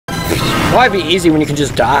Why be easy when you can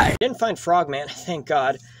just die? Didn't find Frogman, thank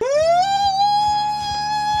God.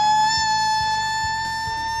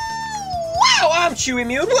 Wow, I'm Chewy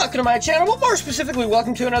Mew, and welcome to my channel, but more specifically,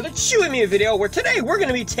 welcome to another Chewy Mew video, where today we're going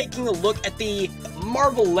to be taking a look at the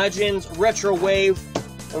Marvel Legends Retro Wave,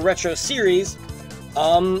 or Retro Series,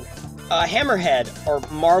 HammerHead, or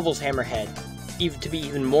Marvel's HammerHead, to be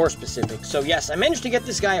even more specific. So yes, I managed to get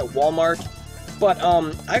this guy at Walmart, but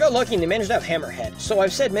I got lucky and they managed to have HammerHead. So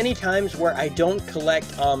I've said many times where I don't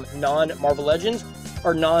collect non-Marvel Legends,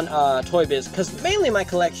 or non-Toy Biz, because mainly my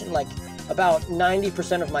collection, like about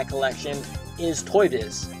 90% of my collection is Toy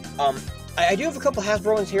Biz. I do have a couple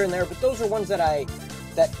Hasbro ones here and there, but those are ones that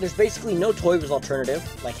there's basically no Toy Biz alternative,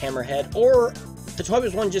 like HammerHead, or the Toy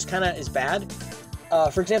Biz one just kind of is bad.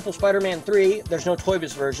 For example, Spider-Man 3, there's no Toy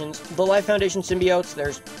Biz versions. The Life Foundation symbiotes,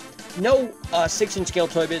 there's no 6-inch scale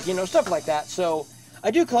Toy Biz, you know, stuff like that. So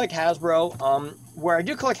I do collect Hasbro, where I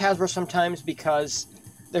do collect Hasbro sometimes because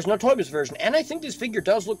there's no Toy Biz version. And I think this figure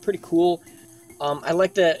does look pretty cool. I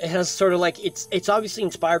like that it has sort of like, it's obviously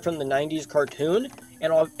inspired from the 90s cartoon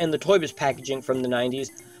and the Toy Biz packaging from the 90s.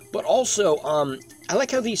 But also, I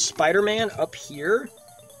like how these Spider-Man up here,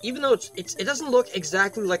 even though it doesn't look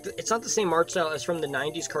exactly like, it's not the same art style as from the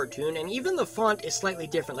 90s cartoon, and even the font is slightly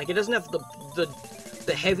different. Like, it doesn't have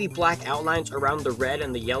the heavy black outlines around the red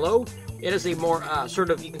and the yellow. It is a more, sort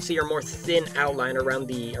of, you can see a more thin outline around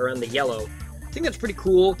the yellow. I think that's pretty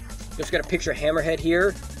cool. Just got a picture of HammerHead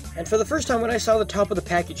here. And for the first time when I saw the top of the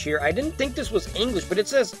package here, I didn't think this was English, but it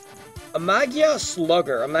says Magia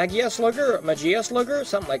Slugger,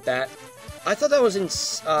 something like that. I thought that was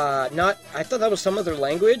I thought that was some other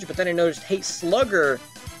language, but then I noticed, hey, Slugger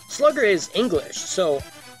is English. So,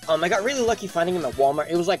 I got really lucky finding him at Walmart.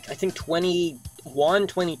 It was like, I think $21,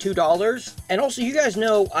 $22. And also, you guys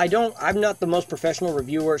know, I'm not the most professional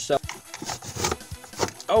reviewer, so.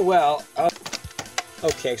 Oh, well.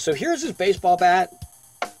 Okay, so here's his baseball bat.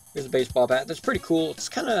 Here's a baseball bat. That's pretty cool. It's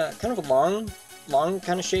kind of a long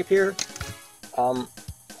kind of shape here.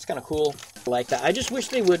 It's kind of cool. I like that. I just wish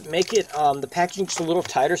they would make it, the packaging just a little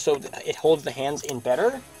tighter so it holds the hands in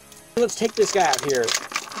better. Let's take this guy out here.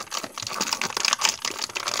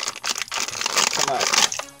 Come on.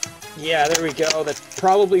 Yeah, there we go. That's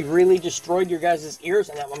probably really destroyed your guys' ears,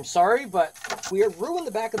 and I'm sorry, but we have ruined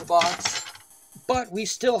the back of the box. But we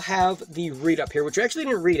still have the read up here, which I actually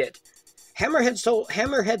didn't read it.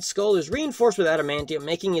 HammerHead's skull is reinforced with adamantium,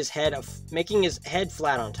 making his head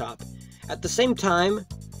flat on top. At the same time,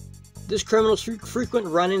 this criminal's frequent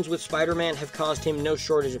run-ins with Spider-Man have caused him no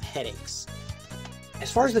shortage of headaches.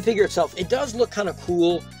 As far as the figure itself, it does look kind of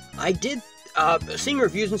cool. I did, seeing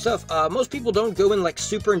reviews and stuff, most people don't go in like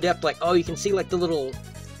super in-depth, like, oh, you can see like the little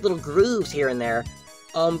grooves here and there.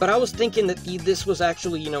 But I was thinking that this was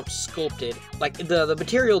actually, you know, sculpted. Like, the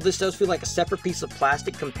material, this does feel like a separate piece of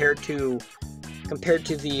plastic compared to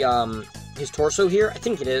the, his torso here. I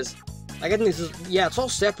think it is. Like, I think this is, yeah, it's all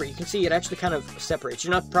separate. You can see it actually kind of separates.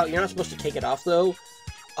 You're not supposed to take it off, though.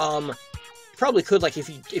 You probably could, like,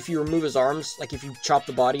 if you remove his arms, like, if you chop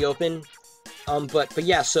the body open. But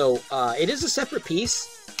yeah, so, it is a separate piece.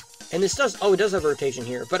 And this does, oh, it does have a rotation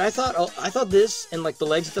here. But I thought this and, like, the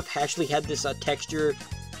legs and stuff actually had this, texture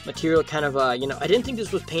material kind of, you know, I didn't think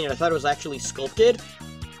this was painted. I thought it was actually sculpted.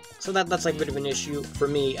 So that's, like, a bit of an issue for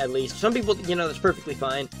me, at least. Some people, you know, that's perfectly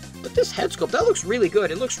fine. But this head sculpt, that looks really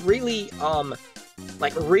good. It looks really,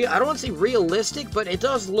 like, I don't want to say realistic, but it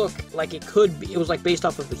does look like it could be, it was, like, based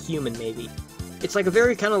off of a human, maybe. It's, like, a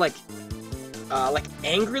very kind of, like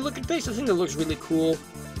angry-looking face. I think that looks really cool.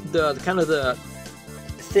 The kind of the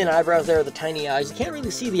thin eyebrows there, the tiny eyes. You can't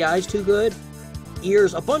really see the eyes too good.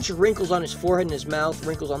 Ears, a bunch of wrinkles on his forehead and his mouth,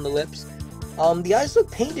 wrinkles on the lips. The eyes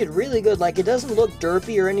look painted really good. Like, it doesn't look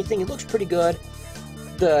derpy or anything. It looks pretty good.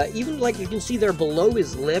 Even, like, you can see there below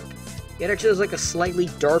his lip, it actually has, like, a slightly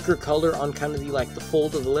darker color on kind of the, like, the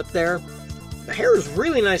fold of the lip there. The hair is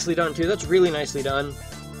really nicely done, too. That's really nicely done.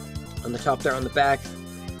 On the top there, on the back.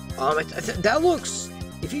 That looks,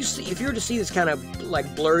 if you were to see this kind of,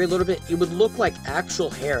 like, blurry a little bit, it would look like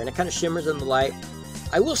actual hair, and it kind of shimmers in the light.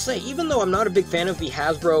 I will say, even though I'm not a big fan of the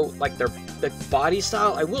Hasbro, like, the body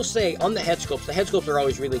style, I will say, on the head sculpts are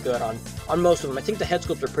always really good on most of them. I think the head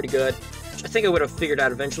sculpts are pretty good, which I think I would have figured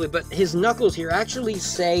out eventually, but his knuckles here actually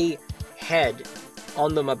say head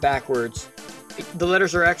on them backwards. The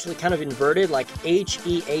letters are actually kind of inverted, like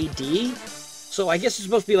H-E-A-D. So I guess it's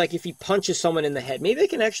supposed to be like if he punches someone in the head. Maybe I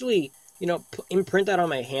can actually, you know, imprint that on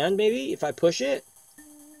my hand, maybe, if I push it.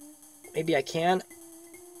 Maybe I can.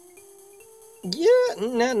 Yeah,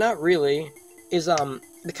 nah, not really. Is,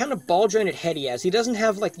 the kind of ball-jointed head he has. He doesn't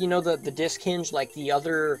have, like, you know, the disc hinge like the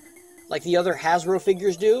other Hasbro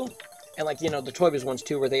figures do. And, like, you know, the Toy Biz ones,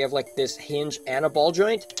 too, where they have, like, this hinge and a ball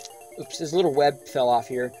joint. Oops, his little web fell off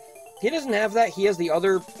here. He doesn't have that. He has the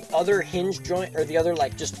other hinge joint, or the other,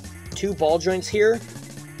 like, just 2 ball joints here,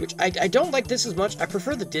 which I don't like this as much. I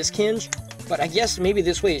prefer the disc hinge, but I guess maybe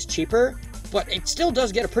this way is cheaper, but it still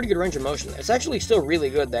does get a pretty good range of motion. It's actually still really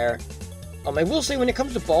good there. I will say, when it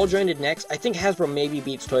comes to ball jointed necks, I think Hasbro maybe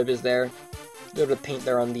beats Toy Biz there. A little bit of paint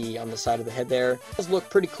there on the side of the head there. It does look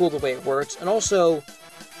pretty cool the way it works, and also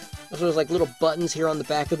there's like little buttons here on the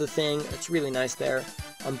back of the thing. It's really nice there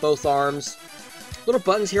on both arms. Little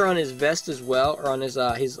buttons here on his vest as well, or on his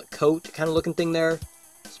coat kind of looking thing there.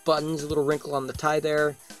 His buttons, a little wrinkle on the tie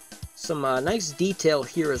there. Some nice detail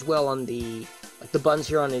here as well on the buttons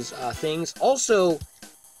here on his things. Also,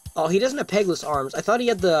 oh, he doesn't have pegless arms. I thought he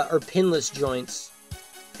had or pinless joints.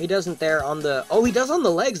 He doesn't there on the... Oh, he does on the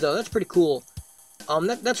legs, though. That's pretty cool.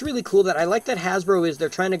 That's really cool. That I like that Hasbro is they're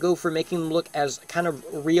trying to go for making them look as kind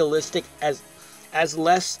of realistic, as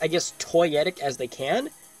less, I guess, toyetic as they can.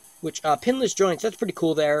 Which, pinless joints, that's pretty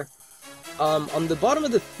cool there. On the bottom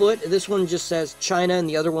of the foot, this one just says China, and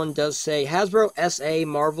the other one does say Hasbro SA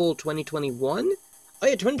Marvel 2021. Oh,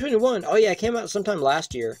 yeah, 2021. Oh, yeah, it came out sometime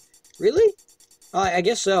last year. Really? I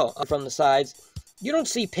guess so. From the sides, you don't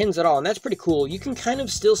see pins at all, and that's pretty cool. You can kind of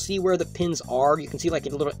still see where the pins are. You can see, like, a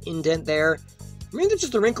little indent there. I mean, that's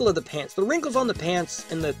just the wrinkle of the pants. The wrinkles on the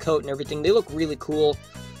pants and the coat and everything, they look really cool.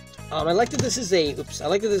 I like that this is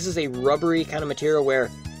a rubbery kind of material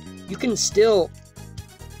where you can still,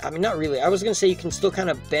 I mean, not really. I was going to say you can still kind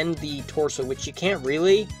of bend the torso, which you can't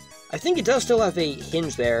really. I think it does still have a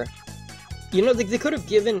hinge there. You know, they could have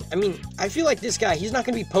given, I mean, I feel like this guy, he's not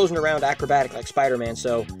going to be posing around acrobatic like Spider-Man,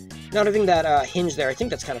 so not having that hinge there, I think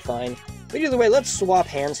that's kind of fine. But either way, let's swap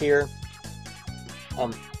hands here.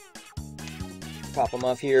 Pop them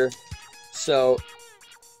off here. So,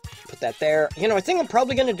 put that there. You know, I think I'm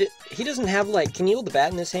probably going to do, he doesn't have, like, can you hold the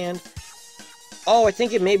bat in his hand? Oh, I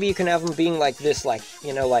think maybe you can have him being like this, like,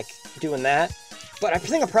 you know, like, doing that. But I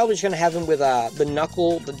think I'm probably just going to have him with the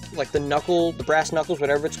knuckle, the brass knuckles,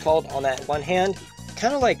 whatever it's called, on that one hand.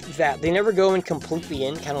 Kind of like that. They never go in completely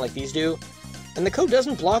in, kind of like these do. And the coat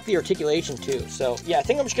doesn't block the articulation, too. So, yeah, I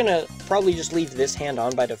think I'm just going to probably just leave this hand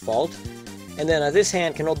on by default. And then this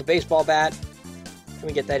hand can hold the baseball bat. Let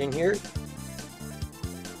me get that in here.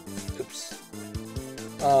 Oops.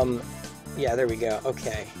 Yeah, there we go.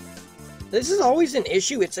 Okay. This is always an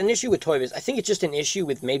issue. It's an issue with Toy Biz. I think it's just an issue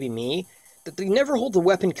with maybe me, that they never hold the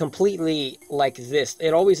weapon completely like this.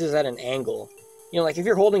 It always is at an angle. You know, like if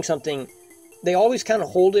you're holding something, they always kind of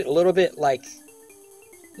hold it a little bit like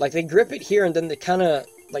they grip it here and then they kind of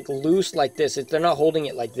like loose like this. They're not holding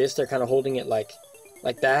it like this. They're kind of holding it like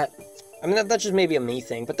that. I mean, that's just maybe a me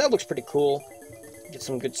thing, but that looks pretty cool. Get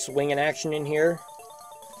some good swinging action in here.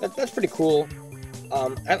 That's pretty cool.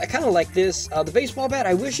 I kind of like this. The baseball bat,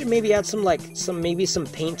 I wish it maybe had some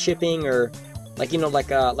paint chipping, or like, you know,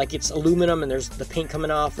 like it's aluminum and there's the paint coming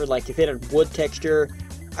off, or like if it had wood texture.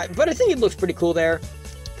 But I think it looks pretty cool there.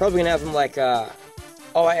 Probably gonna have them like, oh,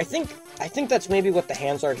 I think that's maybe what the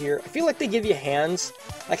hands are here. I feel like they give you hands,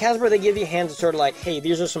 like Hasbro, they give you hands. It's sort of like, hey,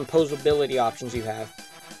 these are some posability options you have.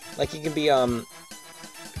 Like you can be,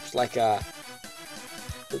 oops, like,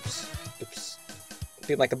 oops,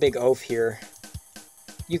 be like a big oaf here.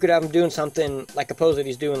 You could have him doing something like a pose that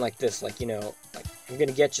he's doing like this, like, you know, like, I'm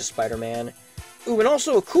gonna get you, Spider-Man. Ooh, and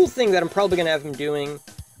also a cool thing that I'm probably gonna have him doing.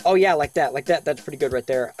 Oh yeah, like that, that's pretty good right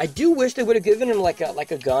there. I do wish they would have given him like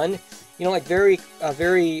a gun, you know, like very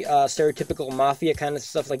stereotypical mafia kind of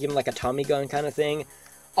stuff, like give him like a Tommy gun kind of thing.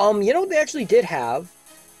 You know what they actually did have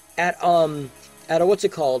at what's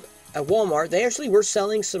it called? At Walmart, they actually were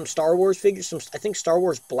selling some Star Wars figures, I think Star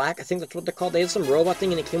Wars Black, I think that's what they're called. They had some robot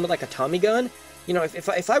thing and it came with like a Tommy gun. You know,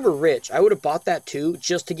 if I were rich, I would have bought that too,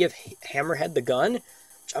 just to give HammerHead the gun.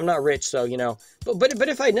 Which I'm not rich, so, you know. But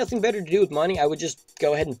if I had nothing better to do with money, I would just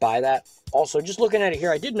go ahead and buy that. Also, just looking at it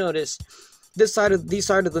here, I did notice these side of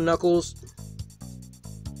the knuckles.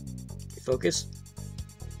 Focus.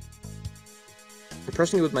 I'm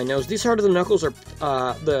pressing it with my nose. These side of the knuckles are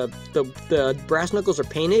the brass knuckles are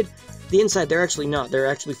painted. The inside, they're actually not. They're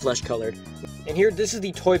actually flesh colored. And here, this is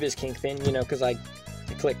the Toy Biz Kingpin, you know, because I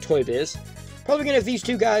click Toy Biz. Probably gonna have these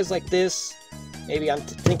two guys like this. Maybe I'm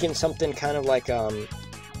thinking something kind of like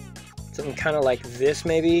this,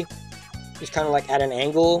 maybe. Just kind of like at an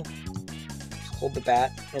angle. Just hold the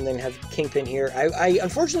bat and then have Kingpin here. I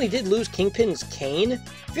unfortunately did lose Kingpin's cane.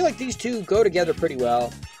 I feel like these two go together pretty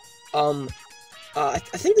well. I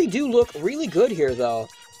think they do look really good here though,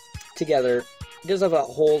 together. It does have a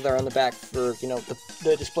hole there on the back for, you know,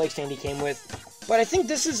 the display stand he came with. But I think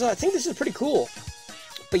this is pretty cool.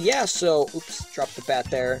 But yeah, so, oops, dropped the bat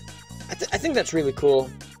there. I think that's really cool.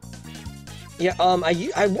 Yeah,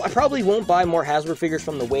 I probably won't buy more Hasbro figures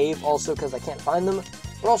from the wave, also because I can't find them,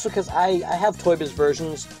 but also because I have Toy Biz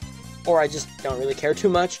versions, or I just don't really care too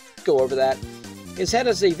much. Go over that. His head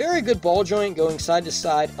has a very good ball joint going side to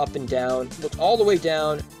side, up and down. Looks all the way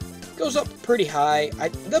down. Goes up pretty high.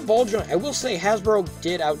 The ball joint, I will say Hasbro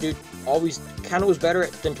did outdo, always kind of was better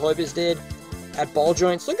than Toy Biz did at ball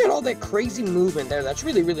joints. Look at all that crazy movement there. That's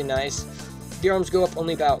really, really nice. The arms go up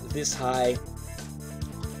only about this high.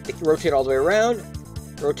 They can rotate all the way around.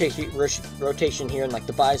 Rotation here in like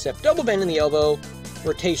the bicep. Double bend in the elbow.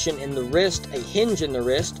 Rotation in the wrist. A hinge in the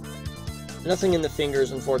wrist. Nothing in the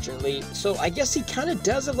fingers, unfortunately. So I guess he kind of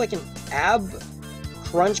does have like an ab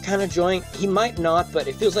crunch kind of joint. He might not, but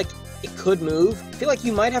it feels like it could move. I feel like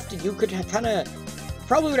you might have to, you could kind of,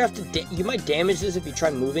 probably would have to, you might damage this if you try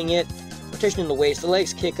moving it. Rotation in the waist. The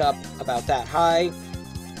legs kick up about that high.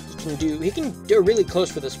 He can do really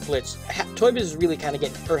close for the splits. Toy Biz is really kind of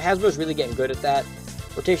getting, or Hasbro's really getting good at that.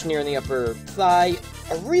 Rotation here in the upper thigh.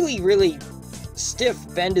 A really, really stiff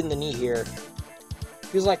bend in the knee here.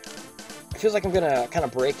 Feels like I'm gonna kind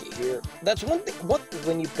of break it here. That's one thing.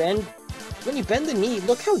 When you bend the knee,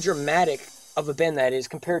 look how dramatic of a bend that is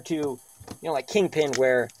compared to, you know, like Kingpin,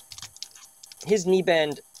 where his knee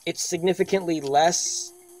bend, it's significantly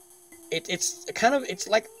less. It's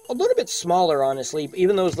like a little bit smaller, honestly,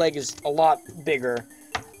 even though his leg is a lot bigger.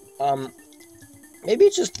 Maybe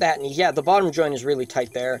it's just that knee. Yeah, the bottom joint is really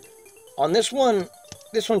tight there. On this one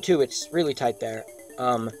too, it's really tight there.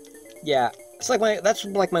 Yeah, that's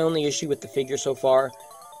like my only issue with the figure so far.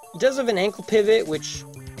 He does have an ankle pivot, which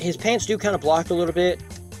his pants do kind of block a little bit.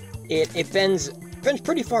 It bends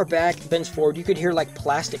pretty far back, bends forward. You could hear like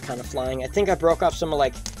plastic kind of flying. I think I broke off some of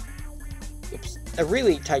like, oops, a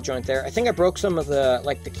really tight joint there. I think I broke some of the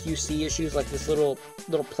like the QC issues, like this little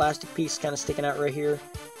plastic piece kind of sticking out right here.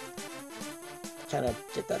 Kind of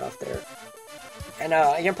get that off there. And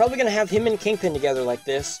I'm probably gonna have him and Kingpin together like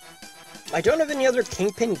this. I don't have any other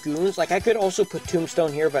Kingpin goons. Like I could also put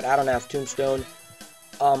Tombstone here, but I don't have Tombstone.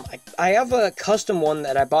 I have a custom one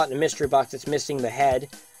that I bought in a mystery box that's missing the head.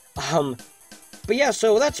 But yeah,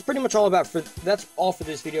 so that's pretty much that's all for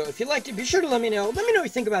this video. If you liked it, be sure to let me know. Let me know what you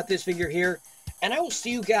think about this figure here. And I will see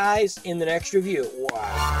you guys in the next review.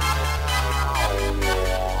 Wow.